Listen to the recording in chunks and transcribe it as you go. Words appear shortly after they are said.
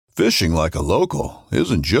Fishing like a local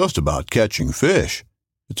isn't just about catching fish.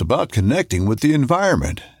 It's about connecting with the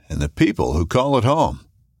environment and the people who call it home.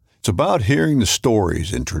 It's about hearing the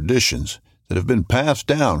stories and traditions that have been passed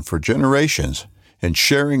down for generations and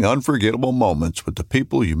sharing unforgettable moments with the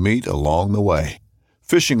people you meet along the way.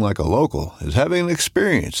 Fishing like a local is having an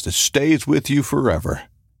experience that stays with you forever.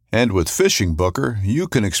 And with Fishing Booker, you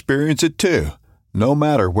can experience it too, no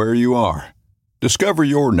matter where you are. Discover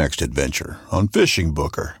your next adventure on Fishing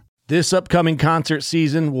Booker. This upcoming concert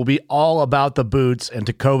season will be all about the boots, and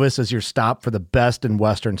Tecovas is your stop for the best in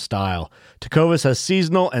Western style. Tecovas has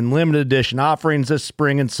seasonal and limited edition offerings this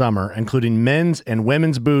spring and summer, including men's and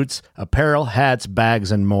women's boots, apparel, hats,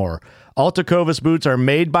 bags, and more. All Tecovas boots are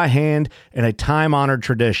made by hand in a time-honored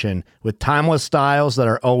tradition with timeless styles that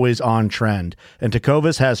are always on trend. And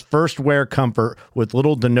Tecovas has first wear comfort with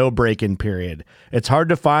little to no break-in period. It's hard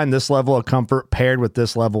to find this level of comfort paired with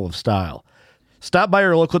this level of style. Stop by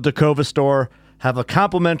your local Tecovas store, have a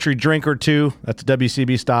complimentary drink or two, that's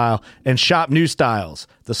WCB style, and shop new styles.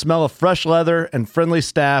 The smell of fresh leather and friendly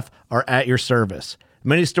staff are at your service.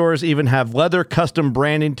 Many stores even have leather custom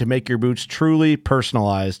branding to make your boots truly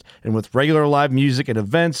personalized. And with regular live music and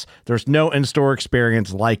events, there's no in-store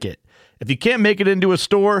experience like it. If you can't make it into a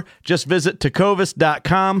store, just visit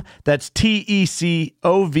tecovas.com. That's TECOVAS.com.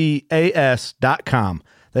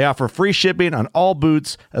 They offer free shipping on all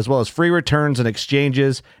boots, as well as free returns and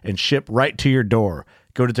exchanges, and ship right to your door.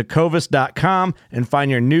 Go to tecovas.com and find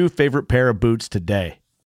your new favorite pair of boots today.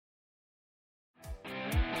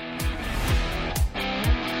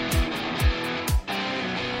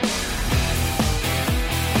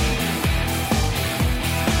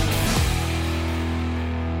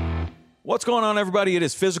 What's going on, everybody? It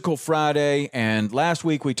is Physical Friday, and last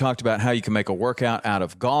week we talked about how you can make a workout out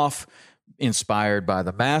of golf, inspired by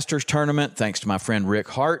the Masters tournament, thanks to my friend Rick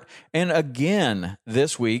Hart. And again,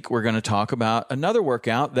 this week, we're going to talk about another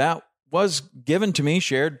workout that was given to me,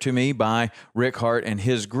 shared to me by Rick Hart and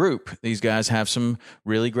his group. These guys have some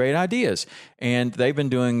really great ideas, and they've been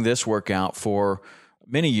doing this workout for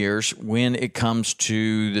many years when it comes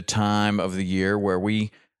to the time of the year where we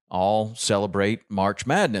all celebrate March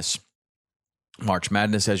Madness. March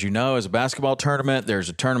Madness, as you know, is a basketball tournament. There's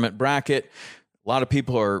a tournament bracket. A lot of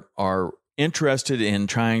people are interested in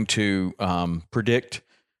trying to predict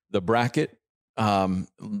the bracket.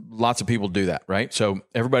 Lots of people do that, right? So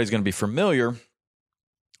everybody's going to be familiar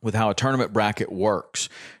with how a tournament bracket works.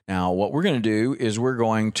 Now, what we're going to do is we're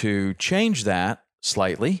going to change that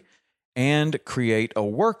slightly and create a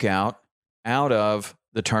workout out of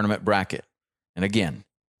the tournament bracket. And again,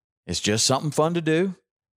 it's just something fun to do,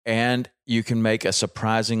 and you can make a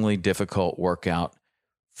surprisingly difficult workout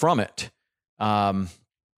from it.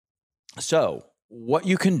 So what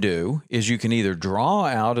you can do is you can either draw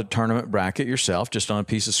out a tournament bracket yourself just on a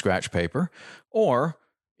piece of scratch paper, or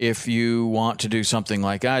if you want to do something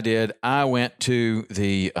like I did, I went to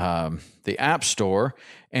the App Store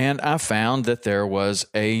and I found that there was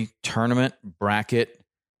a tournament bracket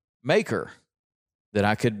maker that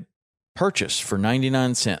I could purchase for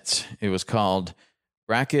 99 cents. It was called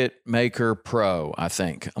Bracket Maker Pro, I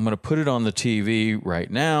think. I'm going to put it on the TV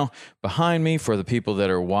right now behind me for the people that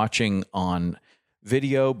are watching on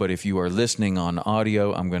video, but if you are listening on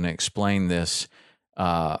audio, I'm going to explain this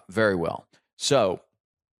very well. So,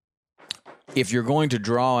 if you're going to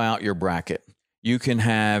draw out your bracket, you can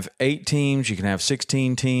have 8 teams, you can have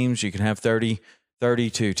 16 teams, you can have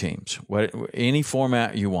 32 teams, any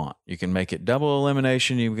format you want. You can make it double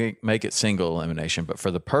elimination, you can make it single elimination. But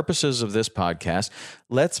for the purposes of this podcast,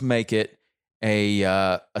 let's make it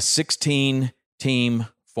a 16-team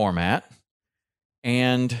format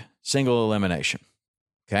and single elimination.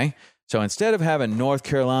 Okay? So instead of having North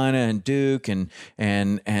Carolina and Duke and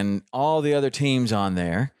all the other teams on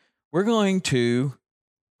there, we're going to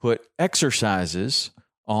put exercises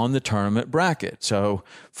on the tournament bracket. So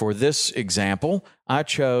for this example, I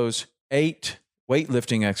chose 8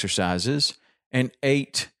 weightlifting exercises and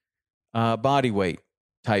 8 body weight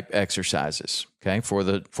type exercises, okay, for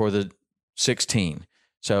the 16.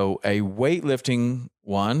 So a weightlifting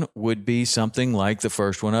one would be something like the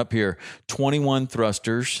first one up here, 21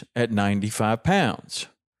 thrusters at 95 pounds.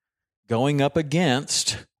 Going up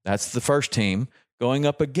against, that's the first team, going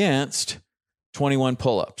up against 21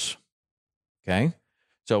 pull-ups, okay?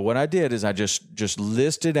 So what I did is I just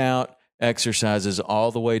listed out exercises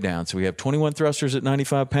all the way down. So we have 21 thrusters at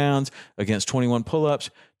 95 pounds against 21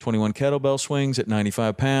 pull-ups, 21 kettlebell swings at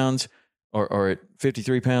 95 pounds, or at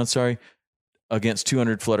 53 pounds, sorry, against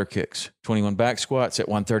 200 flutter kicks, 21 back squats at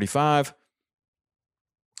 135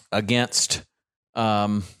 against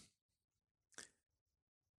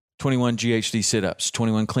 21 GHD sit-ups,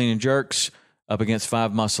 21 clean and jerks up against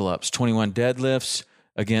 5 muscle-ups, 21 deadlifts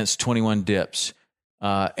against 21 dips.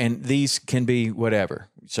 And these can be whatever.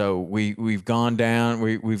 So we've gone down,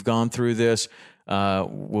 we've gone through this.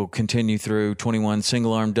 We'll continue through 21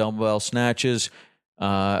 single-arm dumbbell snatches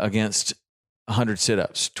against 100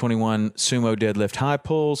 sit-ups, 21 sumo deadlift high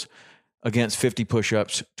pulls against 50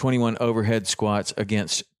 push-ups, 21 overhead squats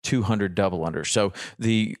against 200 double unders. So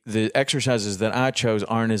the exercises that I chose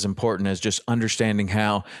aren't as important as just understanding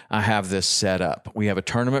how I have this set up. We have a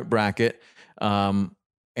tournament bracket,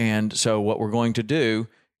 and so what we're going to do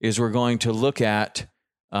is we're going to look at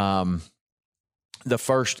the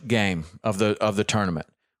first game of the tournament,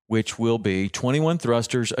 which will be 21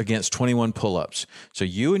 thrusters against 21 pull-ups. So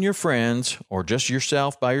you and your friends, or just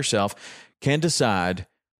yourself by yourself, can decide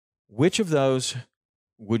which of those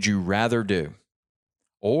would you rather do,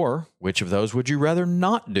 or which of those would you rather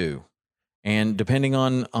not do. And depending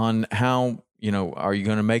on how, are you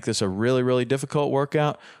going to make this a really, really difficult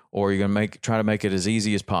workout, or are you going to try to make it as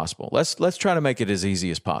easy as possible? Let's try to make it as easy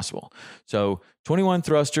as possible. So 21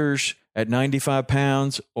 thrusters at 95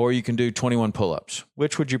 pounds, or you can do 21 pull-ups.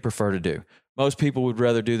 Which would you prefer to do? Most people would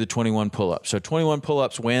rather do the 21 pull-ups. So 21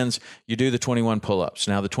 pull-ups wins. You do the 21 pull-ups.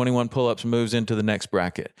 Now the 21 pull-ups moves into the next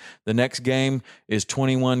bracket. The next game is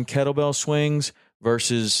 21 kettlebell swings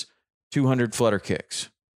versus 200 flutter kicks.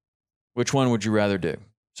 Which one would you rather do?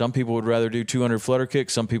 Some people would rather do 200 flutter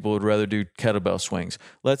kicks. Some people would rather do kettlebell swings.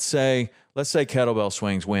 Let's say kettlebell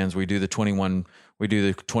swings wins. We do the 21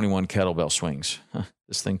 kettlebell swings.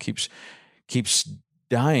 This thing keeps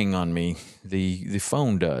dying on me. The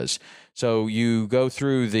phone does. So you go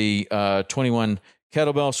through the 21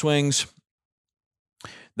 kettlebell swings.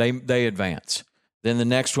 They advance. Then the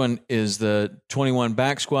next one is the 21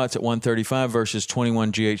 back squats at 135 versus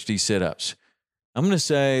 21 GHD sit-ups. I'm going to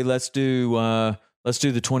say let's do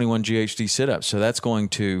the 21 GHD sit-ups. So that's going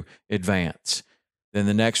to advance. Then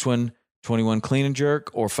the next one, 21 clean and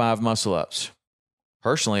jerk or 5 muscle-ups.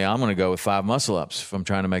 Personally, I'm going to go with 5 muscle-ups if I'm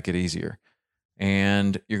trying to make it easier.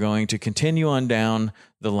 And you're going to continue on down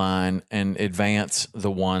the line and advance the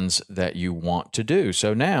ones that you want to do.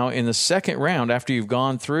 So now in the second round, after you've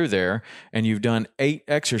gone through there and you've done 8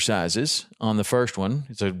 exercises on the first one,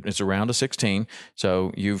 it's a round of 16.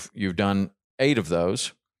 So you've done 8 of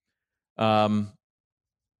those. Then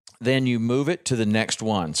you move it to the next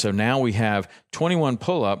one. So now we have 21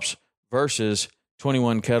 pull-ups versus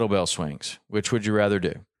 21 kettlebell swings. Which would you rather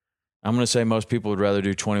do? I'm going to say most people would rather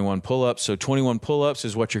do 21 pull-ups. So 21 pull-ups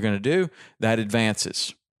is what you're going to do. That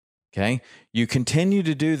advances. Okay? You continue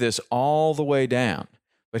to do this all the way down.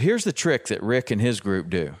 But here's the trick that Rick and his group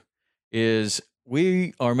do, is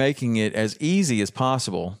we are making it as easy as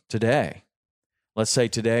possible today. Let's say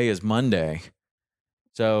today is Monday.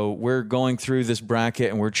 So we're going through this bracket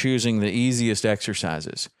and we're choosing the easiest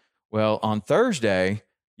exercises. Well, on Thursday,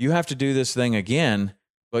 you have to do this thing again,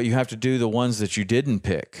 but you have to do the ones that you didn't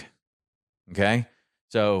pick. Okay?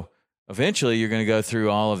 So eventually you're going to go through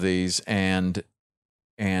all of these and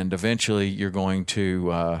eventually you're going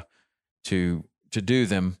to do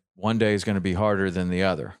them. One day is going to be harder than the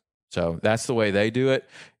other. So that's the way they do it.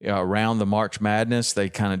 Around the March Madness, they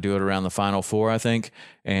kind of do it around the Final Four, I think.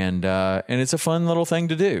 And it's a fun little thing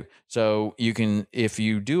to do. So you can, if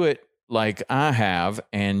you do it like I have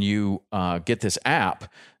and you get this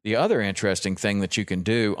app, the other interesting thing that you can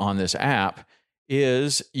do on this app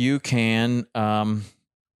is you can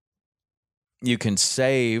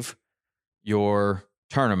save your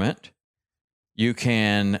tournament. You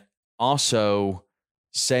can also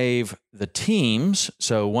save the teams.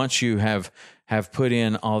 So once you have put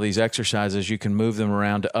in all these exercises, you can move them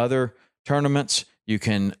around to other tournaments. You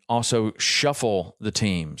can also shuffle the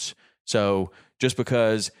teams. So just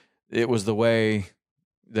because it was the way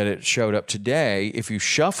that it showed up today, if you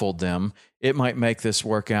shuffled them, it might make this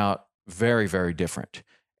workout very, very different.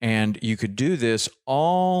 And you could do this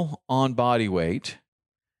all on body weight,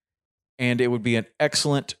 and it would be an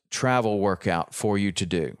excellent travel workout for you to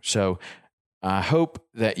do. So I hope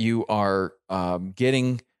that you are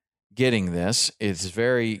getting this. It's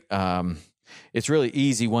very, it's really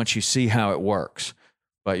easy once you see how it works.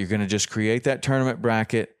 But you're going to just create that tournament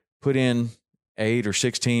bracket, put in 8 or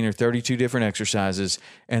 16 or 32 different exercises,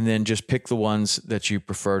 and then just pick the ones that you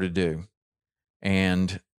prefer to do.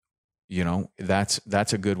 And that's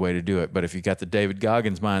a good way to do it. But if you got the David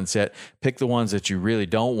Goggins mindset, pick the ones that you really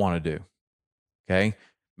don't want to do. Okay,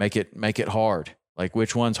 make it hard. Like,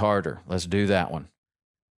 which one's harder? Let's do that one.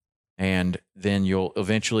 And then you'll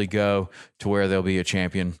eventually go to where there'll be a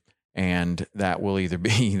champion And that will either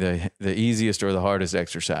be the easiest or the hardest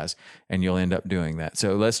exercise, and you'll end up doing that.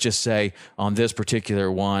 So let's just say on this particular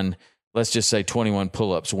one, let's just say 21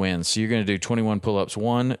 pull-ups wins. So you're going to do 21 pull-ups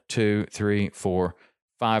 1, 2, 3, 4,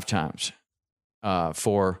 5 times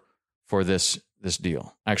for this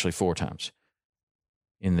deal. Actually, 4 times.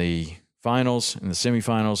 In the finals, in the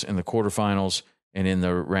semifinals, in the quarterfinals, and in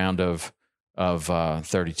the round of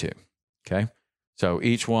 32. Okay? So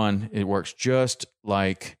each one, it works just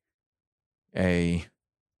like a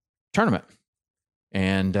tournament.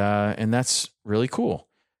 And that's really cool.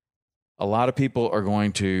 A lot of people are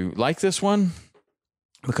going to like this one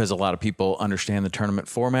because a lot of people understand the tournament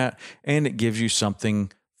format, and it gives you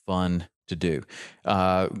something fun to do.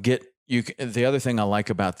 The other thing I like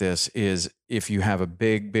about this is if you have a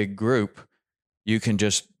big group, you can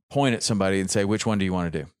just point at somebody and say, which one do you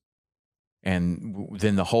want to do? And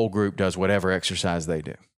then the whole group does whatever exercise they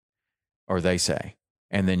do or they say.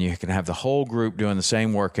 And then you can have the whole group doing the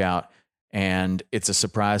same workout, and it's a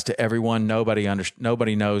surprise to everyone. Nobody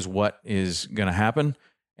knows what is going to happen,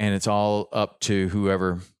 and it's all up to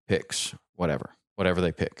whoever picks whatever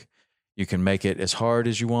they pick. You can make it as hard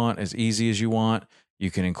as you want, as easy as you want.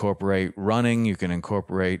 You can incorporate running, you can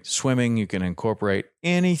incorporate swimming, you can incorporate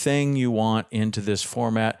anything you want into this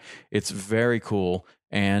format. It's very cool,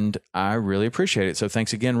 and I really appreciate it. So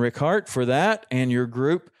thanks again, Rick Hart, for that and your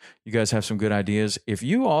group. You guys have some good ideas. If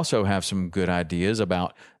you also have some good ideas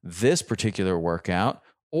about this particular workout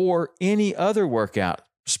or any other workout,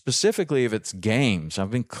 specifically if it's games, I've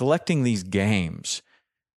been collecting these games.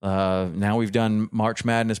 Now we've done March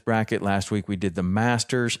Madness bracket. Last week we did the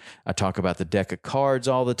Masters. I talk about the deck of cards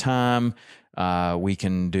all the time. We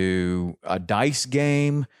can do a dice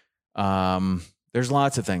game. There's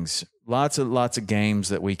lots of things, lots of games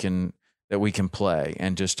that we can play,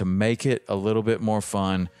 and just to make it a little bit more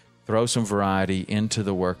fun, throw some variety into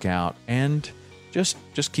the workout, and just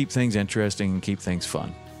keep things interesting and keep things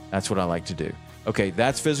fun. That's what I like to do. Okay,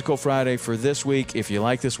 that's Physical Friday for this week. If you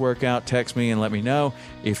like this workout, text me and let me know.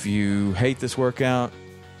 If you hate this workout,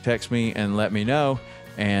 text me and let me know.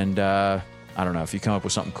 And I don't know, if you come up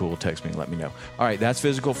with something cool, text me and let me know. All right, that's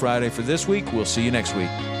Physical Friday for this week. We'll see you next week.